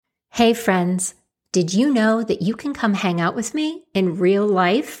Hey friends, did you know that you can come hang out with me in real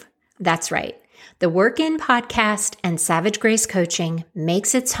life? That's right. The Work In podcast and Savage Grace Coaching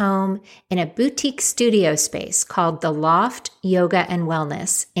makes its home in a boutique studio space called The Loft Yoga and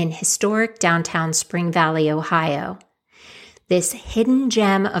Wellness in historic downtown Spring Valley, Ohio. This hidden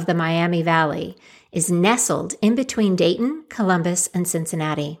gem of the Miami Valley is nestled in between Dayton, Columbus, and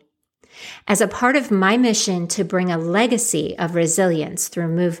Cincinnati. As a part of my mission to bring a legacy of resilience through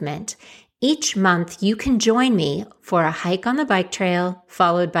movement, each month you can join me for a hike on the bike trail,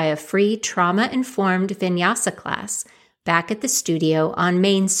 followed by a free trauma-informed vinyasa class back at the studio on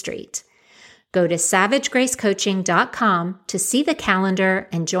Main Street. Go to savagegracecoaching.com to see the calendar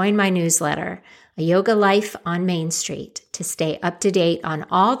and join my newsletter, A Yoga Life on Main Street, to stay up to date on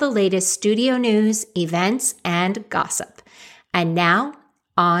all the latest studio news, events, and gossip. And now,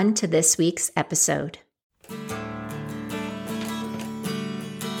 on to this week's episode.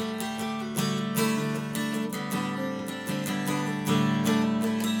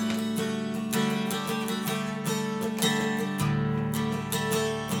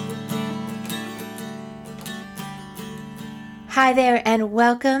 Hi there, and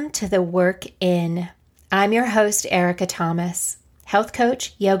welcome to the Work In. I'm your host, Erica Thomas, health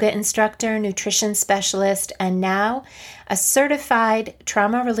coach, yoga instructor, nutrition specialist, and now a certified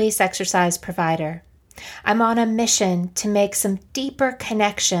trauma release exercise provider. I'm on a mission to make some deeper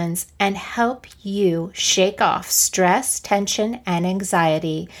connections and help you shake off stress, tension, and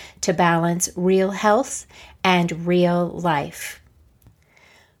anxiety to balance real health and real life.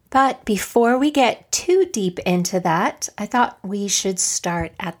 But before we get too deep into that, I thought we should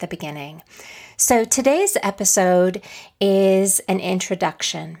start at the beginning. So today's episode is an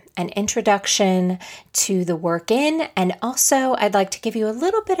introduction to the Work In, and also I'd like to give you a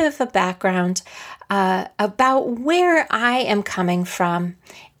little bit of a background about where I am coming from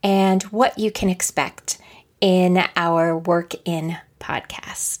and what you can expect in our Work In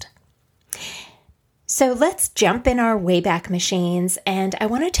podcast. So let's jump in our Wayback Machines, and I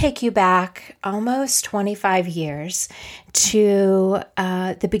want to take you back almost 25 years to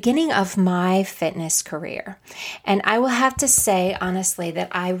the beginning of my fitness career. And I will have to say, honestly, that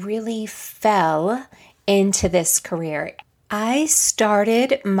I really fell into this career. I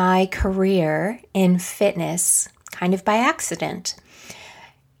started my career in fitness kind of by accident.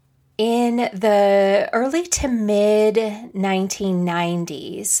 In the early to mid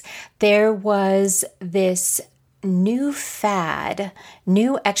 1990s, there was this new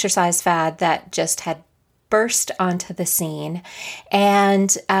exercise fad that just had burst onto the scene,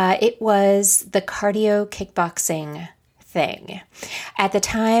 and it was the cardio kickboxing thing. At the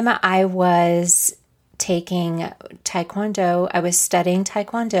time, I was taking Taekwondo. I was studying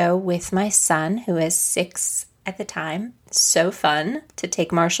Taekwondo with my son, who is 6 at the time. So fun to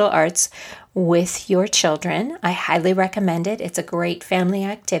take martial arts with your children. I highly recommend it. It's a great family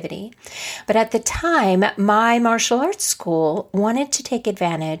activity. But at the time, my martial arts school wanted to take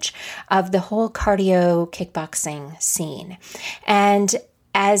advantage of the whole cardio kickboxing scene. And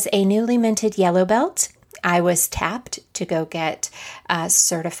as a newly minted yellow belt, I was tapped to go get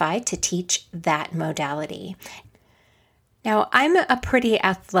certified to teach that modality. Now, I'm a pretty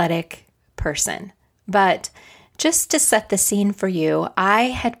athletic person, but just to set the scene for you, I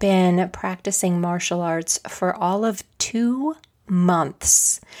had been practicing martial arts for all of 2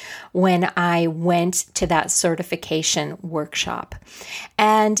 months when I went to that certification workshop.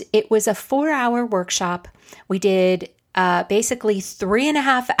 And it was a 4-hour workshop. We did basically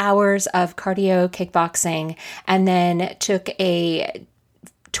 3.5 hours of cardio kickboxing, and then took a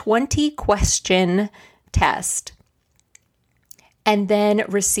 20-question test, and then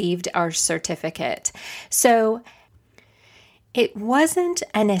received our certificate. So it wasn't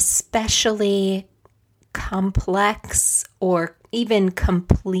an especially complex or even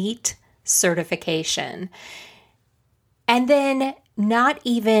complete certification. And then not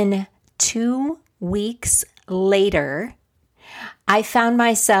even 2 weeks later, I found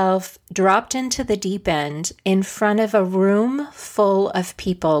myself dropped into the deep end in front of a room full of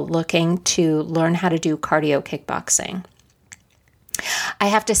people looking to learn how to do cardio kickboxing. I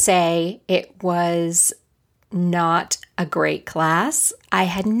have to say, it was not a great class. I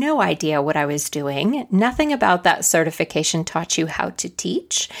had no idea what I was doing. Nothing about that certification taught you how to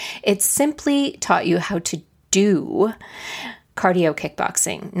teach. It simply taught you how to do cardio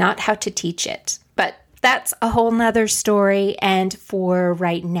kickboxing, not how to teach it. But that's a whole nother story. And for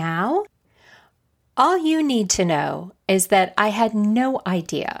right now, all you need to know is that I had no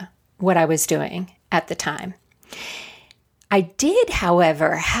idea what I was doing at the time. I did,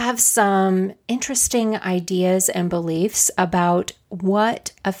 however, have some interesting ideas and beliefs about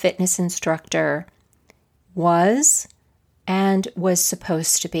what a fitness instructor was and was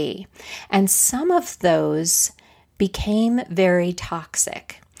supposed to be. And some of those became very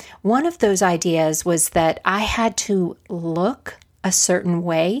toxic. One of those ideas was that I had to look a certain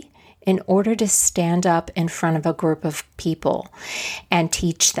way in order to stand up in front of a group of people and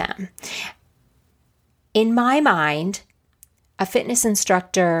teach them. In my mind, a fitness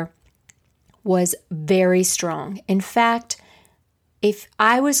instructor was very strong. In fact, if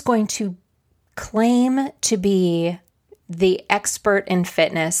I was going to claim to be the expert in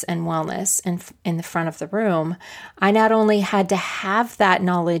fitness and wellness in the front of the room, I not only had to have that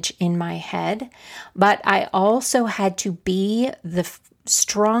knowledge in my head, but I also had to be the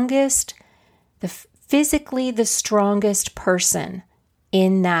strongest, physically the strongest person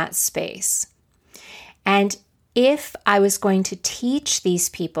in that space. And if I was going to teach these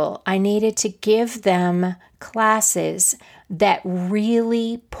people, I needed to give them classes that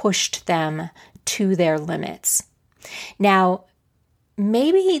really pushed them to their limits. Now,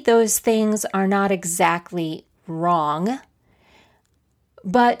 maybe those things are not exactly wrong,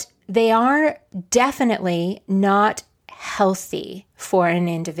 but they are definitely not healthy for an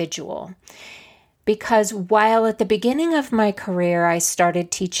individual. Because while at the beginning of my career, I started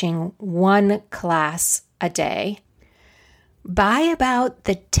teaching one class a day, by about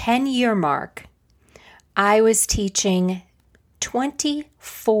the 10-year mark, I was teaching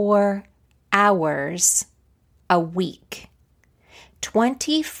 24 hours a week.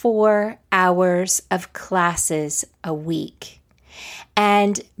 24 hours of classes a week.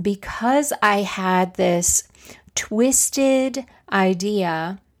 And because I had this twisted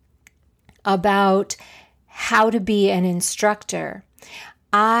idea about how to be an instructor,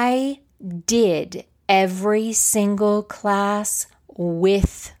 I did every single class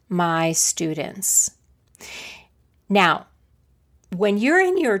with my students. Now, when you're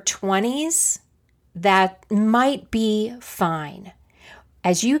in your 20s, that might be fine.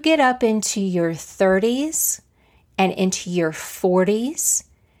 As you get up into your 30s and into your 40s,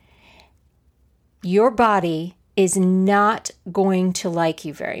 your body is not going to like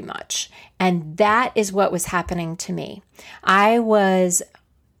you very much. And that is what was happening to me. I was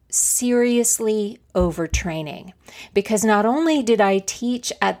seriously overtraining because not only did I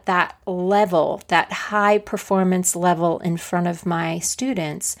teach at that level, that high performance level in front of my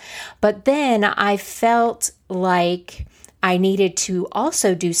students, but then I felt like I needed to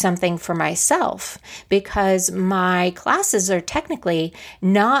also do something for myself because my classes are technically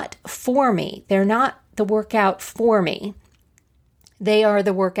not for me. They're not the workout for me. They are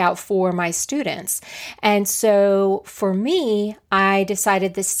the workout for my students. And so for me, I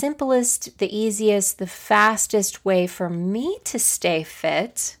decided the simplest, the easiest, the fastest way for me to stay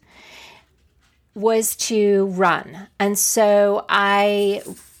fit was to run. And so I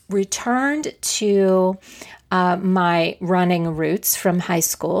returned to my running roots from high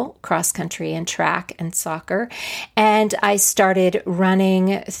school, cross country and track and soccer. And I started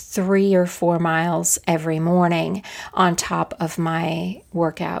running 3 or 4 miles every morning on top of my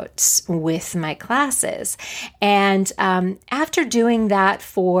workouts with my classes. And after doing that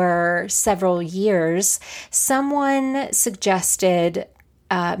for several years, someone suggested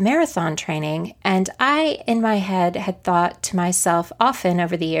marathon training. And I, in my head, had thought to myself often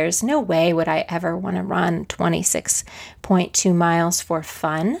over the years, no way would I ever want to run 26.2 miles for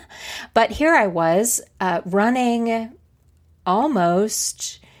fun. But here I was running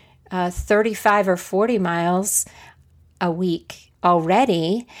almost 35 or 40 miles a week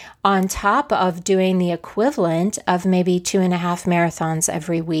already, on top of doing the equivalent of maybe 2.5 marathons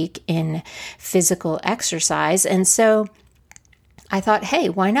every week in physical exercise. And so I thought, hey,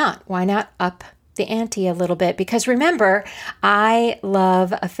 why not? Why not up the ante a little bit? Because remember, I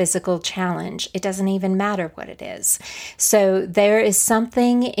love a physical challenge. It doesn't even matter what it is. So there is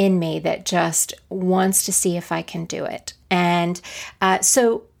something in me that just wants to see if I can do it. And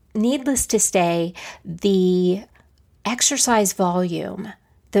so needless to say, the exercise volume,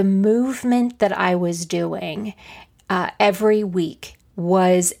 the movement that I was doing every week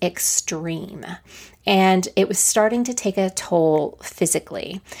was extreme. And it was starting to take a toll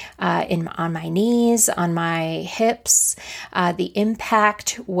physically on my knees, on my hips. The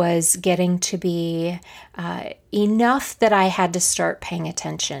impact was getting to be enough that I had to start paying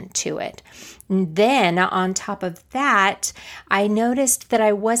attention to it. then on top of that, I noticed that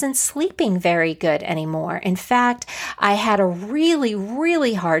I wasn't sleeping very good anymore. In fact, I had a really,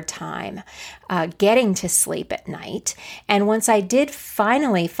 really hard time getting to sleep at night. And once I did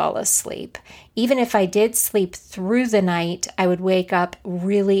finally fall asleep, even if I did sleep through the night, I would wake up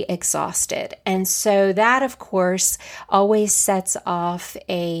really exhausted. And so that, of course, always sets off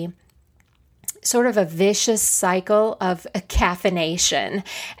a sort of a vicious cycle of caffeination.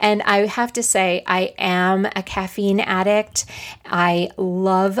 And I have to say, I am a caffeine addict. I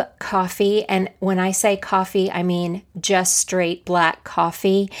love coffee. And when I say coffee, I mean just straight black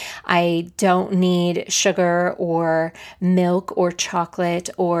coffee. I don't need sugar or milk or chocolate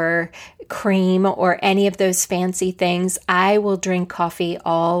or cream or any of those fancy things. I will drink coffee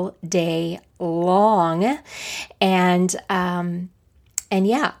all day long. And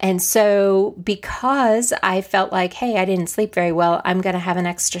so because I felt like, hey, I didn't sleep very well, I'm going to have an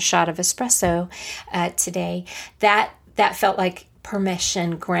extra shot of espresso today, that felt like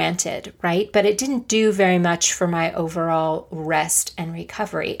permission granted, right? But it didn't do very much for my overall rest and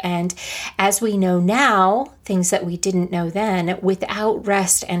recovery. And as we know now, things that we didn't know then, without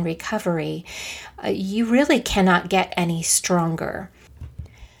rest and recovery, you really cannot get any stronger.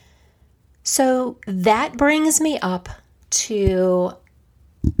 So that brings me up to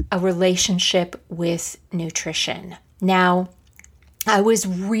a relationship with nutrition. Now, I was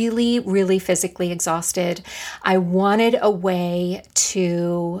really, really physically exhausted. I wanted a way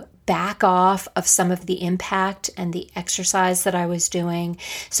to back off of some of the impact and the exercise that I was doing.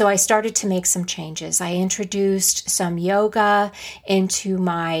 So I started to make some changes. I introduced some yoga into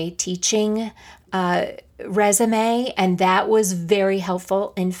my teaching resume, and that was very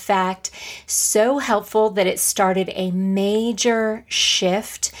helpful. In fact, so helpful that it started a major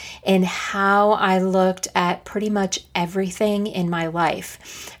shift in how I looked at pretty much everything in my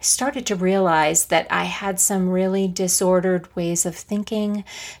life. I started to realize that I had some really disordered ways of thinking,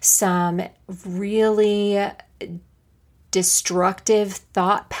 some really destructive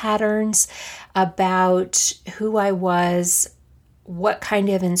thought patterns about who I was, what kind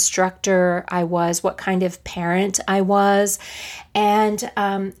of instructor I was, what kind of parent I was. And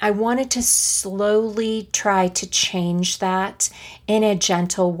I wanted to slowly try to change that in a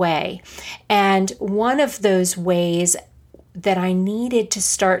gentle way. And one of those ways that I needed to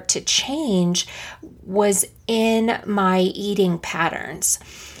start to change was in my eating patterns.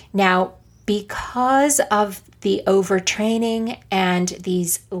 Now, because of the overtraining and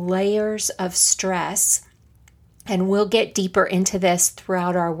these layers of stress, and we'll get deeper into this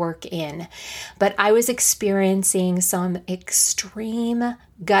throughout our work in, but I was experiencing some extreme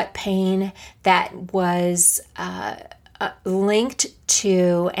gut pain that was linked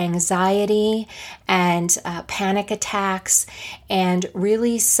to anxiety and panic attacks, and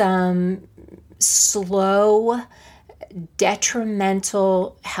really some slow,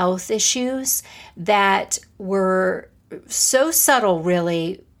 detrimental health issues that were so subtle,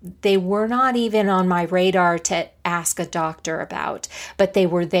 really. They were not even on my radar to ask a doctor about, but they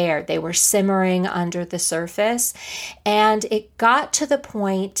were there. They were simmering under the surface. And it got to the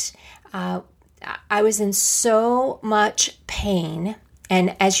point, I was in so much pain.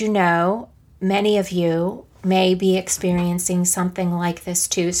 And as you know, many of you may be experiencing something like this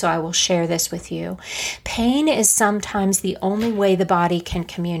too, so I will share this with you. Pain is sometimes the only way the body can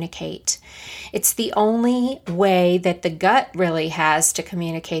communicate. It's the only way that the gut really has to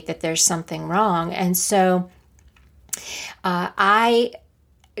communicate that there's something wrong. And so I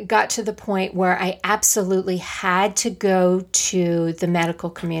got to the point where I absolutely had to go to the medical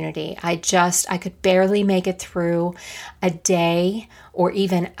community. I could barely make it through a day or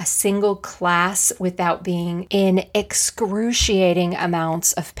even a single class without being in excruciating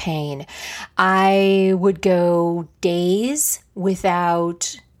amounts of pain. I would go days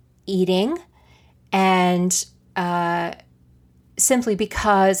without eating, and simply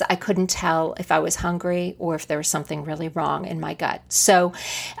because I couldn't tell if I was hungry or if there was something really wrong in my gut. So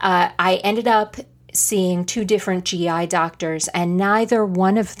I ended up seeing 2 different GI doctors, and neither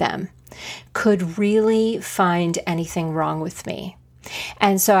one of them could really find anything wrong with me.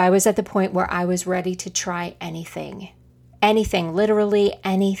 And so I was at the point where I was ready to try anything, literally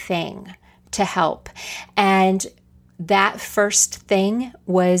anything to help. And that first thing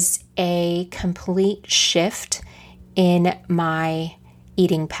was a complete shift in my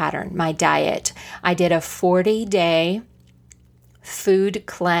eating pattern, my diet. I did a 40-day food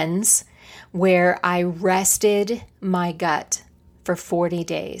cleanse where I rested my gut for 40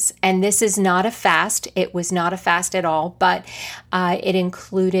 days. And this is not a fast. It was not a fast at all, but it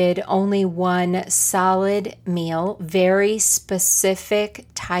included only one solid meal, very specific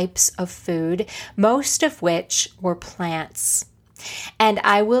types of food, most of which were plants. And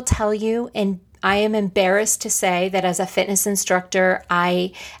I will tell you, and I am embarrassed to say that as a fitness instructor,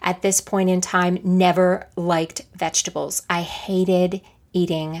 I, at this point in time, never liked vegetables. I hated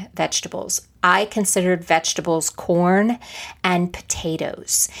eating vegetables. I considered vegetables corn and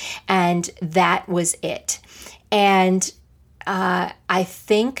potatoes, and that was it. And I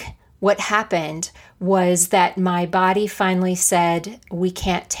think what happened was that my body finally said, we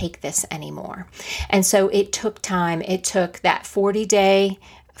can't take this anymore. And so it took time. It took that 40-day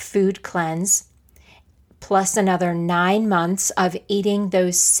food cleanse plus another 9 months of eating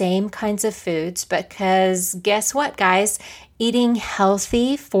those same kinds of foods, because guess what, guys? Eating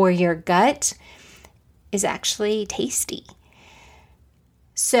healthy for your gut is actually tasty.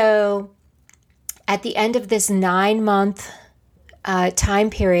 So at the end of this 9-month time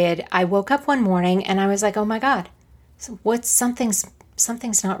period, I woke up one morning and I was like, oh my God, something's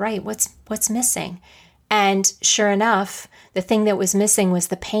not right. What's missing? And sure enough, the thing that was missing was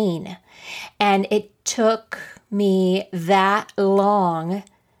the pain. And it took me that long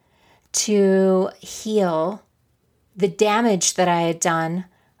to heal the damage that I had done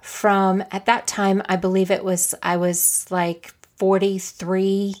from, at that time, I believe I was like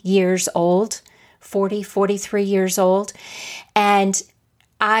 43 years old, 43 years old. And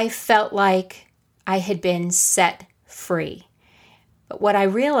I felt like I had been set free. But what I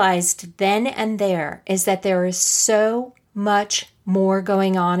realized then and there is that there is so much more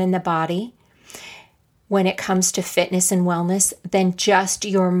going on in the body when it comes to fitness and wellness than just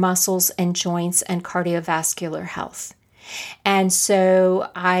your muscles and joints and cardiovascular health. And so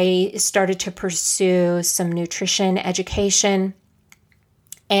I started to pursue some nutrition education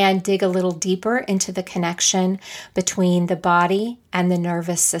and dig a little deeper into the connection between the body and the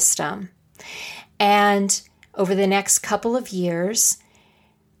nervous system. And over the next couple of years,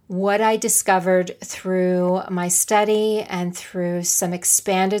 what I discovered through my study and through some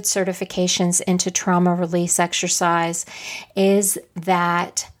expanded certifications into trauma release exercise is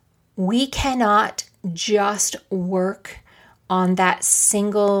that we cannot just work on that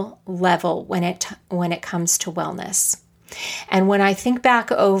single level when it comes to wellness. And when I think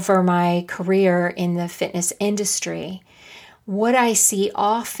back over my career in the fitness industry, what I see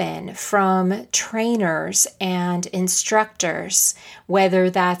often from trainers and instructors, whether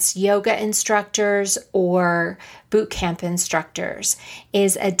that's yoga instructors or boot camp instructors,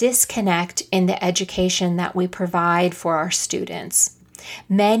 is a disconnect in the education that we provide for our students.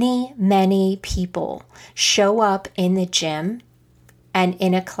 Many, many people show up in the gym and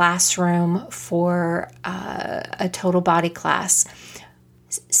in a classroom for a total body class,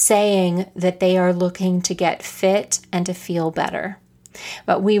 saying that they are looking to get fit and to feel better.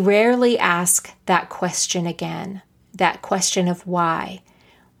 But we rarely ask that question again, that question of why.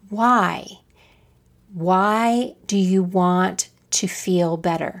 Why? Why do you want to feel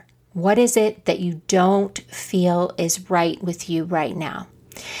better? What is it that you don't feel is right with you right now?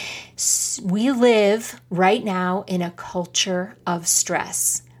 We live right now in a culture of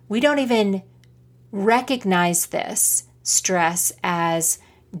stress. We don't even recognize this stress as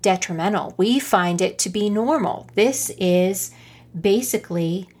detrimental. We find it to be normal. This is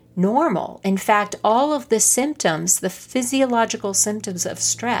basically normal. In fact, all of the symptoms, the physiological symptoms of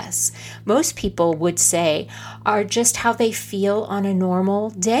stress, most people would say are just how they feel on a normal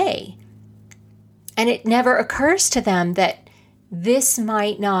day. And it never occurs to them that this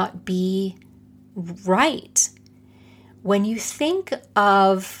might not be right. When you think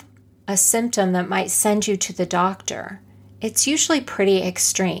of a symptom that might send you to the doctor, it's usually pretty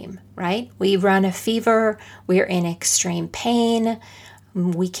extreme, right? We run a fever, we're in extreme pain,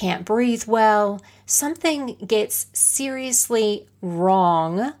 we can't breathe well, something gets seriously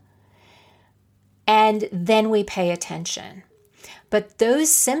wrong, and then we pay attention. But those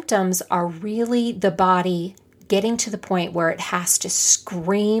symptoms are really the body getting to the point where it has to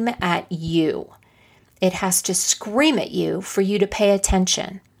scream at you. It has to scream at you for you to pay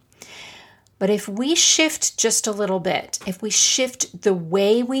attention. But if we shift just a little bit, if we shift the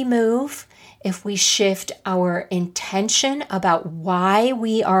way we move, if we shift our intention about why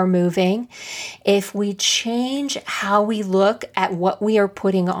we are moving, if we change how we look at what we are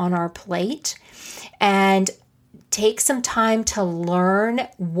putting on our plate, and take some time to learn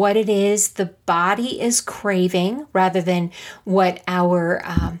what it is the body is craving rather than what our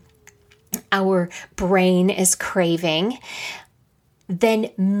brain is craving, then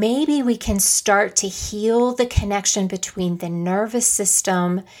maybe we can start to heal the connection between the nervous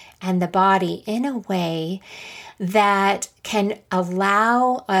system and the body in a way that can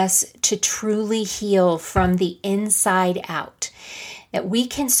allow us to truly heal from the inside out. That we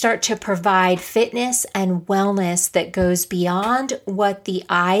can start to provide fitness and wellness that goes beyond what the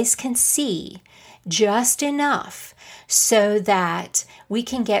eyes can see, just enough so that we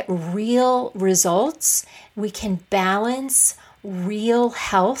can get real results, we can balance real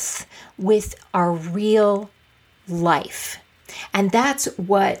health with our real life. And that's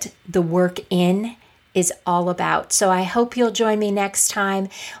what the Work In is all about. So I hope you'll join me next time.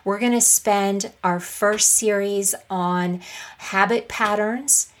 We're going to spend our first series on habit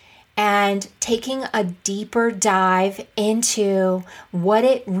patterns and taking a deeper dive into what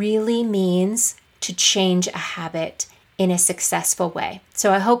it really means to change a habit in a successful way.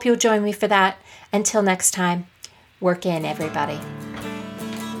 So I hope you'll join me for that. Until next time, work in, everybody.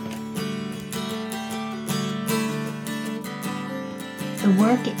 The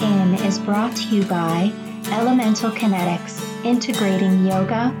Work In is brought to you by Elemental Kinetics, integrating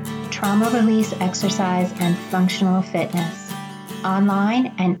yoga, trauma release exercise, and functional fitness.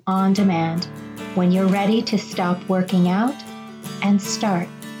 Online and on demand, when you're ready to stop working out and start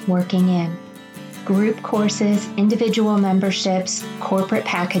working in. Group courses, individual memberships, corporate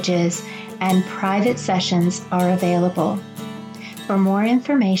packages, and private sessions are available. For more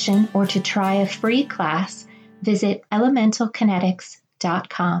information or to try a free class, visit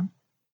elementalkinetics.com.